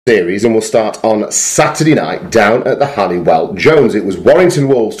series, and we'll start on Saturday night down at the Halliwell Jones. It was Warrington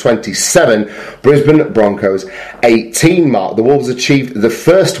Wolves 27, Brisbane Broncos 18 mark. The Wolves achieved the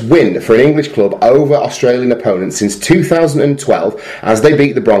first win for an English club over Australian opponents since 2012 as they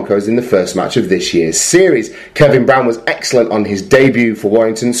beat the Broncos in the first match of this year's series. Kevin Brown was excellent on his debut for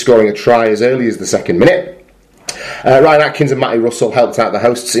Warrington, scoring a try as early as the second minute. Ryan Atkins and Matty Russell helped out the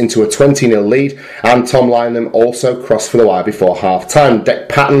hosts into a 20-0 lead, and Tom Lynham also crossed for the wire before half-time. Dec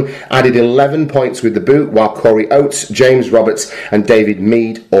Patton added 11 points with the boot, while Corey Oates, James Roberts and David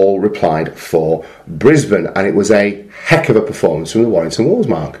Mead all replied for Brisbane, and it was a heck of a performance from the Warrington Wolves,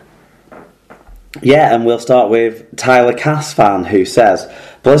 Mark. Yeah, and we'll start with Tyler Cass fan, who says,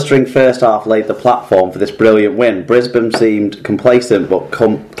 blistering first half laid the platform for this brilliant win. Brisbane seemed complacent but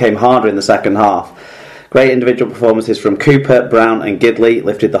came harder in the second half. Great individual performances from Cooper, Brown and Gidley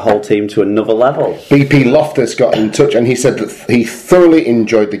lifted the whole team to another level. BP Loftus got in touch and he said that he thoroughly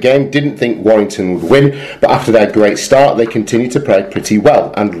enjoyed the game, didn't think Warrington would win, but after their great start they continued to play pretty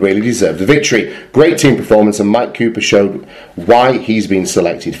well and really deserved the victory. Great team performance, and Mike Cooper showed why he's been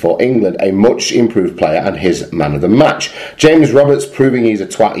selected for England, a much improved player and his man of the match. James Roberts, proving he's a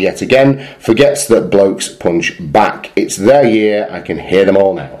twat yet again, forgets that blokes punch back. It's their year, I can hear them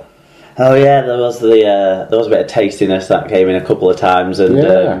all now. Oh yeah, there was a bit of tastiness that came in a couple of times,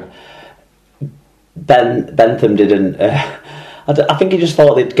 and Bentham didn't. I think he just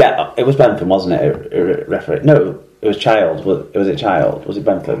thought they'd get. It was Bentham, wasn't it? Referee? No, it was Child. Was it Child? Was it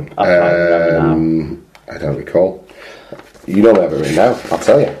Bentham? I don't recall. You don't have it written down. I'll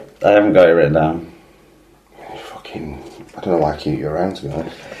tell you. I haven't got it written down. I don't know why I keep you around, to be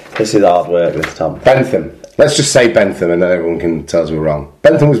honest. This is hard work, this Tom. Bentham. Let's just say Bentham, and then everyone can tell us we're wrong.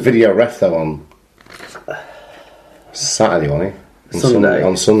 Bentham was video ref, though, on Saturday, wasn't he?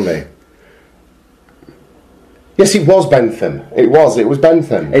 On Sunday. Yes, it was Bentham. It was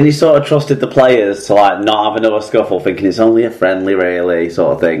Bentham. And he sort of trusted the players to not have another scuffle, thinking it's only a friendly, really,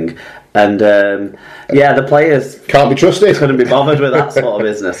 sort of thing. And the players can't be trusted. Couldn't be bothered with that sort of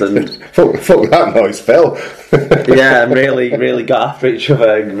business. And fuck that noise, Phil. Yeah, and really got after each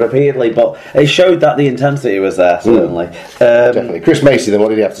other repeatedly. But it showed that the intensity was there, certainly. Definitely. Chris Macy, then, what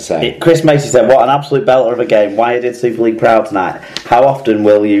did he have to say? Chris Macy said, "What an absolute belter of a game. Why did Super League proud tonight? How often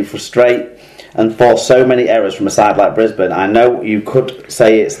will you frustrate and force so many errors from a side like Brisbane? I know you could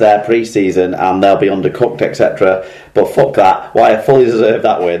say it's their pre-season and they'll be undercooked, etc. But fuck that. Why fully deserve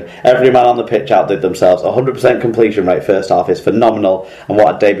that win. Every man on the pitch outdid themselves. 100% completion rate first half is phenomenal. And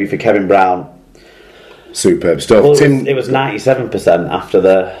what a debut for Kevin Brown. Superb stuff. Well, it was 97% after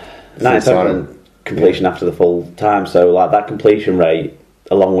the 97% completion after the full time. So that completion rate,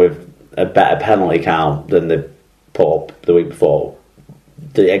 along with a better penalty count than they put up the week before,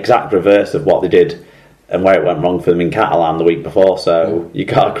 the exact reverse of what they did and where it went wrong for them in Catalan the week before. So you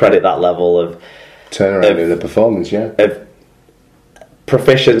got to credit that level of turnaround in the performance, of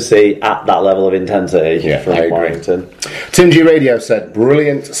proficiency at that level of intensity from Warrington. Tim G Radio said,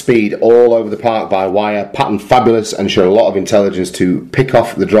 brilliant speed all over the park by Wire, Patton fabulous and showed a lot of intelligence to pick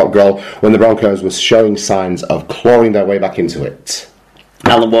off the drop goal when the Broncos were showing signs of clawing their way back into it.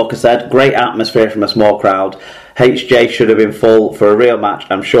 Alan Walker said, great atmosphere from a small crowd. HJ should have been full for a real match.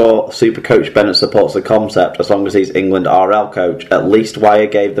 I'm sure Super Coach Bennett supports the concept as long as he's England RL coach. At least Wire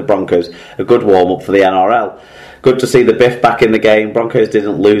gave the Broncos a good warm-up for the NRL. Good to see the Biff back in the game. Broncos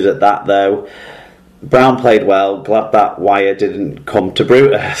didn't lose at that, though. Brown played well. Glad that Wire didn't come to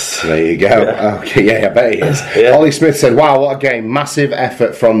Brutus. There you go. Yeah. Okay, I bet he is. Yeah. Ollie Smith said, wow, what a game. Massive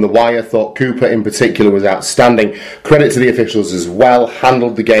effort from the Wire. Thought Cooper in particular was outstanding. Credit to the officials as well.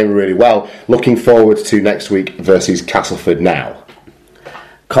 Handled the game really well. Looking forward to next week versus Castleford now.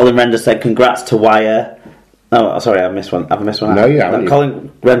 Colin Render said, congrats to Wire. Oh, sorry, I missed one. Have I missed one? No, you haven't.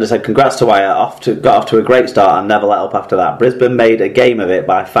 Colin Render said, congrats to Wire. Got off to a great start and never let up after that. Brisbane made a game of it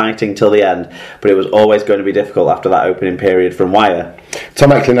by fighting till the end, but it was always going to be difficult after that opening period from Wire.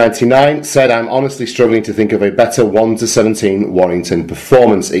 Tom Eckley 99 said, I'm honestly struggling to think of a better 1-17 Warrington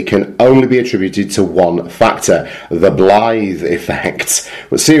performance. It can only be attributed to one factor, the Blythe effect.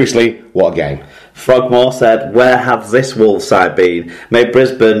 But seriously, what a game. Frogmore said, where have this Wolves side been? Made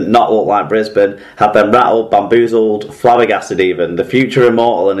Brisbane not look like Brisbane, had them rattled, bamboozled, flabbergasted even. The future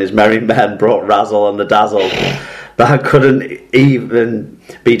immortal and his merry men brought razzle and the dazzle. That couldn't even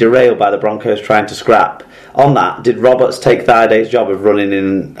be derailed by the Broncos trying to scrap. On that, did Roberts take Thaida's job of running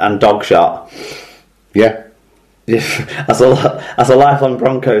in and dog shot? Yeah. As a lifelong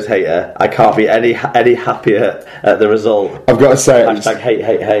Broncos hater, I can't be any happier at the result. I've got to say, #hate.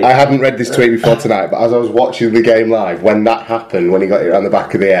 I hadn't read this tweet before tonight, but as I was watching the game live, when that happened, when he got it around the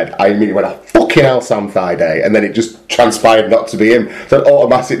back of the head, I immediately went, "Oh, fucking hell, Sam Thaiday," and then it just transpired not to be him. So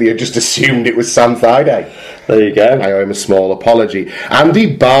automatically, I just assumed it was Sam Thaiday. There you go. I owe him a small apology.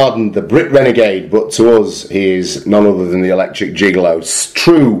 Andy Barden, the Brit Renegade, but to us, he is none other than the Electric Gigolo,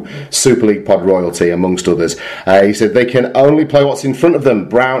 true Super League pod royalty, amongst others. He said they can only play what's in front of them.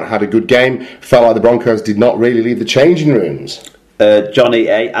 Brown had a good game. Felt like the Broncos did not really leave the changing rooms. Johnny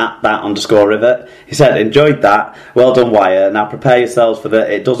A at that_rivet. He said, enjoyed that. Well done, Wire. Now prepare yourselves for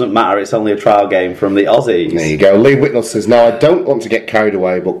the it doesn't matter, it's only a trial game from the Aussies. There you go. Lee Whitnell says, now I don't want to get carried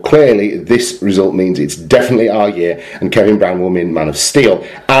away, but clearly this result means it's definitely our year and Kevin Brown will win Man of Steel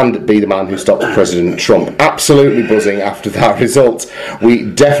and be the man who stops President Trump. Absolutely buzzing after that result. We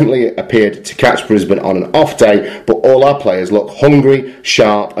definitely appeared to catch Brisbane on an off day, but all our players look hungry,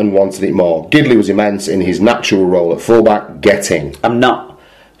 sharp and wanted it more. Gidley was immense in his natural role at fullback, getting. I'm not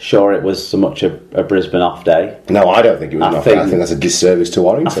sure it was so much a Brisbane off day. No, I don't think it was an off day. I think that's a disservice to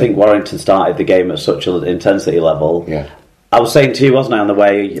Warrington. I think Warrington started the game at such an intensity level. Yeah. I was saying to you, wasn't I, on the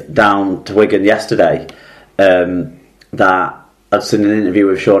way down to Wigan yesterday, that I'd seen an interview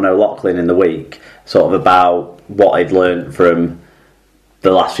with Sean O'Loughlin in the week, sort of about what I'd learned from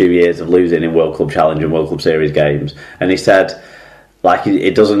the last few years of losing in World Club Challenge and World Club Series games. And he said, like,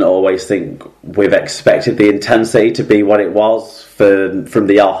 it doesn't always think we've expected the intensity to be what it was from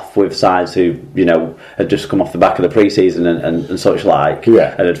the off with sides who, you know, had just come off the back of the pre-season and such like,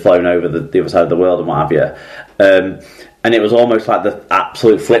 yeah, and had flown over the other side of the world and what have you. And it was almost like the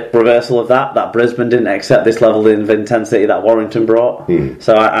absolute flip reversal of that Brisbane didn't accept this level of intensity that Warrington brought.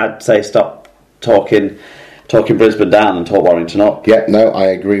 So I'd say stop talking Brisbane down and talk Warrington up. Yeah, no, I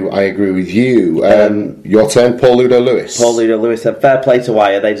agree with you. Your turn, Paul Ludo-Lewis. Paul Ludo-Lewis said, fair play to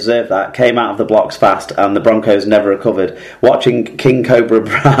Wire, they deserve that. Came out of the blocks fast and the Broncos never recovered. Watching King Cobra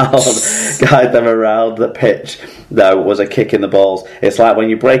Brown guide them around the pitch, though, was a kick in the balls. It's like when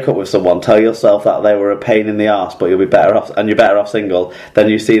you break up with someone, tell yourself that they were a pain in the arse, but you'll be better off, and you're better off single. Then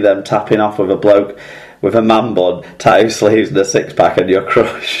you see them tapping off with a bloke with a man bun, tattoo sleeves and a six-pack and you're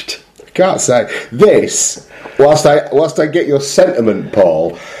crushed. Can't say this. Whilst I get your sentiment,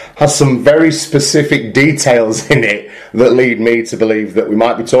 Paul, has some very specific details in it that lead me to believe that we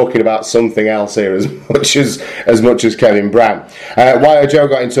might be talking about something else here as much as Kevin Brown. Wire Joe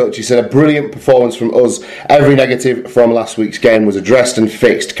got in touch. He said a brilliant performance from us. Every negative from last week's game was addressed and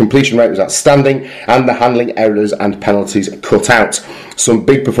fixed. Completion rate was outstanding, and the handling errors and penalties cut out. Some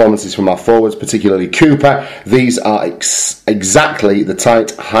big performances from our forwards, particularly Cooper. These are exactly the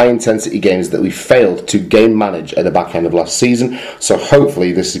tight, high-intensity games that we failed to game manage at the back end of last season. So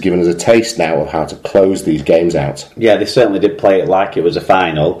hopefully this has given us a taste now of how to close these games out. Yeah, they certainly did play it like it was a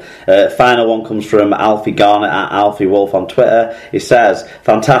final. Final one comes from Alfie Garner at Alfie Wolf on Twitter. He says,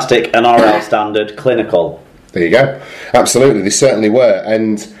 fantastic, NRL standard, clinical. There you go. Absolutely, they certainly were.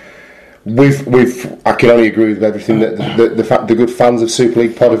 And I can only agree with everything that the good fans of Super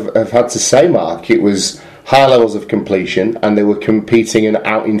League Pod have had to say, Mark. It was high levels of completion, and they were competing and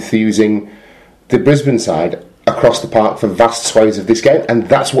out-enthusing the Brisbane side across the park for vast swathes of this game, and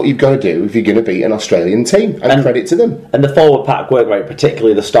that's what you've got to do if you're going to beat an Australian team, and credit to them. And the forward pack worked great,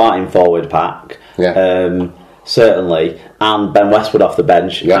 particularly the starting forward pack, certainly, and Ben Westwood off the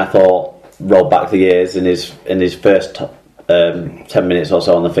bench, I thought rolled back the years in his first 10 minutes or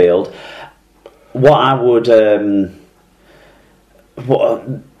so on the field. What I would...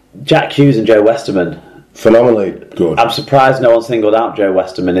 Jack Hughes and Joe Westerman. Phenomenally good. I'm surprised no one singled out Joe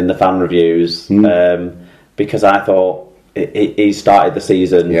Westerman in the fan reviews, because I thought he started the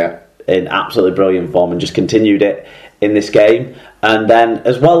season in absolutely brilliant form and just continued it in this game. And then,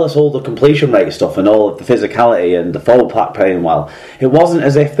 as well as all the completion rate stuff and all of the physicality and the forward pack playing well, it wasn't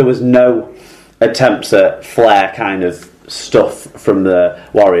as if there was no attempts at flair kind of stuff from the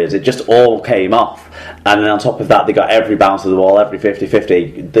Warriors. It just all came off. And then on top of that, they got every bounce of the ball, every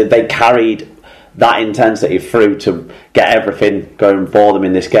 50-50. They carried that intensity through to get everything going for them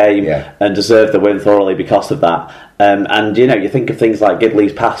in this game and deserved the win thoroughly because of that. And, you know, you think of things like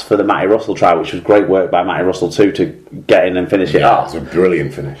Gidley's pass for the Matty Russell try, which was great work by Matty Russell too to get in and finish it off. It was a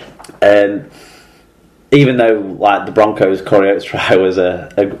brilliant finish. Even though, like, the Broncos' Coriolis try was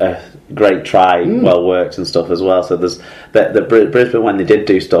a great try, well worked and stuff as well. So there's the Brisbane, when they did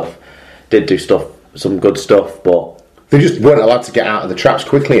do stuff, some good stuff, but They just weren't allowed to get out of the traps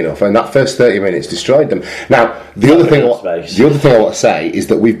quickly enough, and that first 30 minutes destroyed them. Now, the other thing I want to say is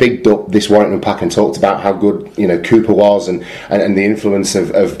that we've bigged up this Warrington pack and talked about how good Cooper was and the influence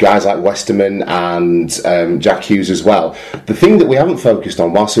of guys like Westerman and Jack Hughes as well. The thing that we haven't focused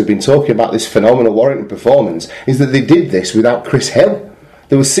on whilst we've been talking about this phenomenal Warrington performance is that they did this without Chris Hill.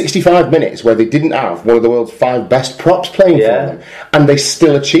 There was 65 minutes where they didn't have one of the world's 5 best props playing for them, and they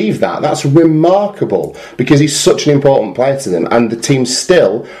still achieved that. That's remarkable because he's such an important player to them, and the team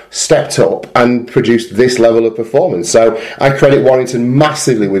still stepped up and produced this level of performance. So I credit Warrington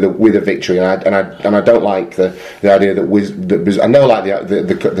massively with a victory, and I don't like the idea that I know like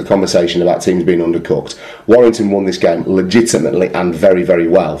the conversation about teams being undercooked. Warrington won this game legitimately and very, very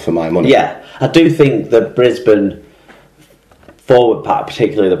well for my money. Yeah, I do think that Brisbane forward pack,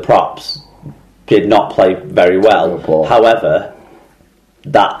 particularly the props, did not play very well. However,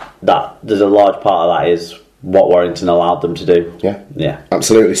 that there's a large part of that is what Warrington allowed them to do. Yeah,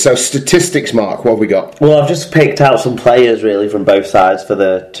 absolutely. So statistics, Mark, what have we got? Well, I've just picked out some players really from both sides for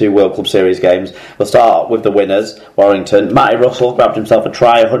the 2 World Club Series games. We'll start with the winners, Warrington. Matty Russell grabbed himself a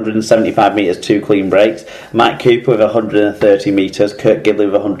try, 175 metres, 2 clean breaks. Mike Cooper with 130 metres, Kurt Gidley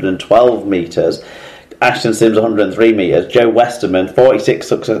with 112 metres. Ashton Sims 103 metres, Joe Westerman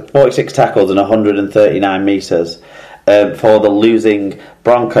 46 tackles and 139 metres. For the losing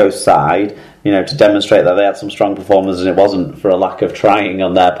Broncos side, to demonstrate that they had some strong performers and it wasn't for a lack of trying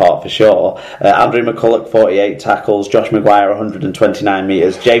on their part for sure. Andrew McCulloch 48 tackles, Josh Maguire 129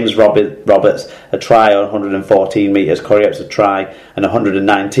 metres, James Roberts a try on 114 metres, Corey Oates a try and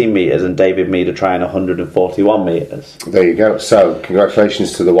 119 metres, and David Mead a try and 141 metres. There you go. So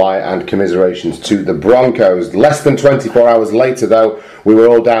congratulations to the Wire and commiserations to the Broncos. Less than 24 hours later though, we were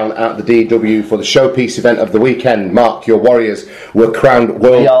all down at the DW for the showpiece event of the weekend. Mark, your Warriors were crowned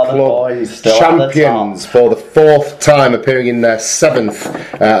World Club champions for the 4th time, appearing in their 7th,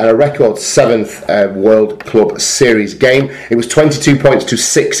 a record 7th World Club Series game. It was 22 points to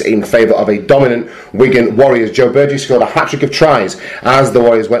 6 in favour of a dominant Wigan Warriors. Joe Burgess scored a hat-trick of tries as the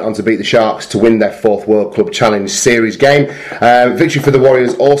Warriors went on to beat the Sharks to win their 4th World Club Challenge Series game. Victory for the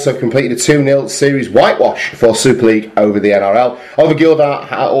Warriors also completed a 2-0 series whitewash for Super League over the NRL. Oliver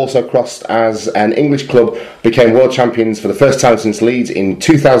Gildart also crossed as an English club, became world champions for the first time since Leeds in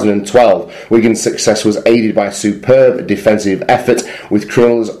 2012. Wigan's success was aided by a superb defensive effort, with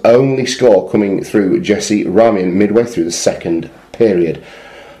Cronulla's only score coming through Jesse Ramian midway through the second period.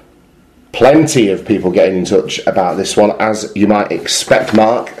 Plenty of people getting in touch about this one, as you might expect,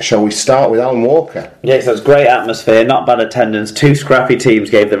 Mark. Shall we start with Alan Walker? Yes, it was great atmosphere, not bad attendance. 2 scrappy teams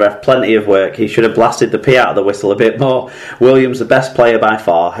gave the ref plenty of work. He should have blasted the pee out of the whistle a bit more. Williams, the best player by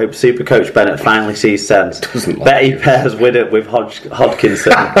far. Hope Super Coach Bennett finally sees sense. Betty pairs Widdop with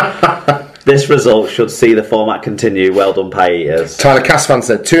Hodkinson. This result should see the format continue. Well done, pie eaters. Tyler Casfan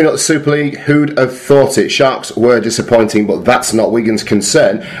said, 2-0 Super League. Who'd have thought it? Sharks were disappointing, but that's not Wigan's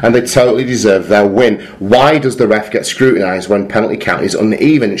concern, and they totally deserve their win. Why does the ref get scrutinised when penalty count is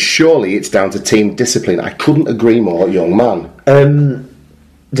uneven? Surely it's down to team discipline. I couldn't agree more, young man.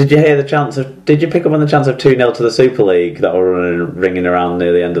 Did you hear the chance of? Did you pick up on the chance of 2-0 to the Super League that were ringing around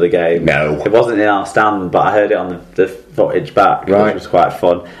near the end of the game? No, it wasn't in our stand, but I heard it on the footage back. Right, which was quite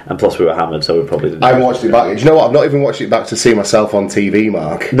fun, and plus we were hammered, so we probably didn't. I haven't watched it back. Do you know what? I've not even watched it back to see myself on TV,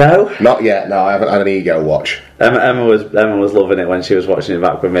 Mark. No, not yet. No, I haven't had an ego watch. Emma was loving it when she was watching it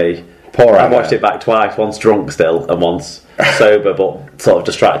back with me. Poor Emma. I watched it back twice. Once drunk still, and once sober, but sort of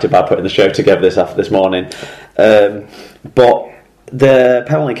distracted by putting the show together this morning. But the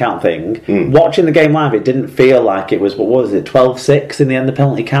penalty count thing, watching the game live, it didn't feel like it was, what was it, 12-6 in the end, the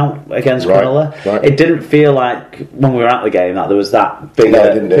penalty count against Cronulla. Right. It didn't feel like, when we were at the game, that there was that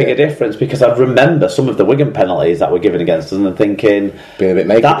bigger difference, because I remember some of the Wigan penalties that were given against us and thinking, being a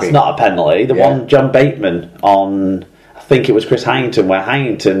bit that's not a penalty. The one John Bateman on, I think it was Chris Hannington, where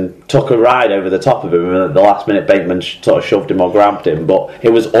Hannington took a ride over the top of him, and at the last minute Bateman sort of shoved him or grabbed him, but it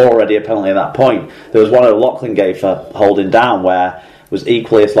was already a penalty at that point. There was one O'Loughlin gave for holding down where it was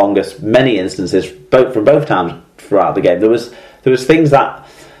equally as long as many instances from both times throughout the game. There was things that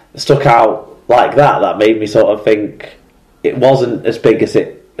stuck out like that made me sort of think it wasn't as big as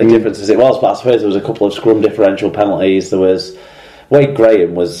a difference as it was, but I suppose there was a couple of scrum differential penalties. There was Wade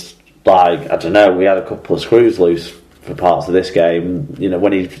Graham was like, I don't know, we had a couple of screws loose for parts of this game,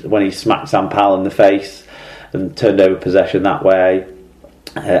 when he smacked Sam Powell in the face and turned over possession that way,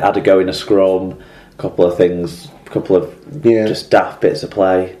 had a go in a scrum, a couple of just daft bits of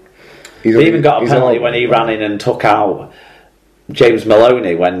play. He even got a penalty when he ran in and took out James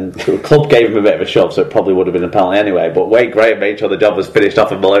Maloney when the club gave him a bit of a shove, so it probably would have been a penalty anyway, but Wade Graham made sure the job was finished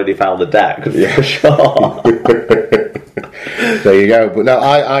off and Maloney fouled the deck, for sure. There you go. But no,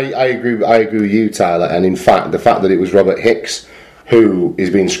 I agree. I agree with you, Tyler. And in fact, the fact that it was Robert Hicks who is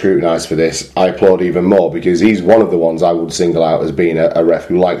being scrutinised for this, I applaud even more, because he's one of the ones I would single out as being a ref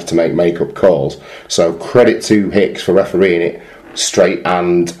who likes to make-up calls. So credit to Hicks for refereeing it straight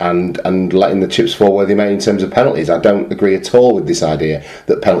and letting the chips fall where they may in terms of penalties. I don't agree at all with this idea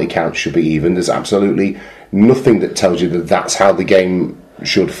that penalty counts should be even. There's absolutely nothing that tells you that that's how the game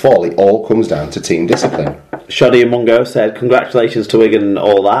should fall. It all comes down to team discipline. Shoddy and Mungo said, congratulations to Wigan and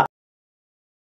all that.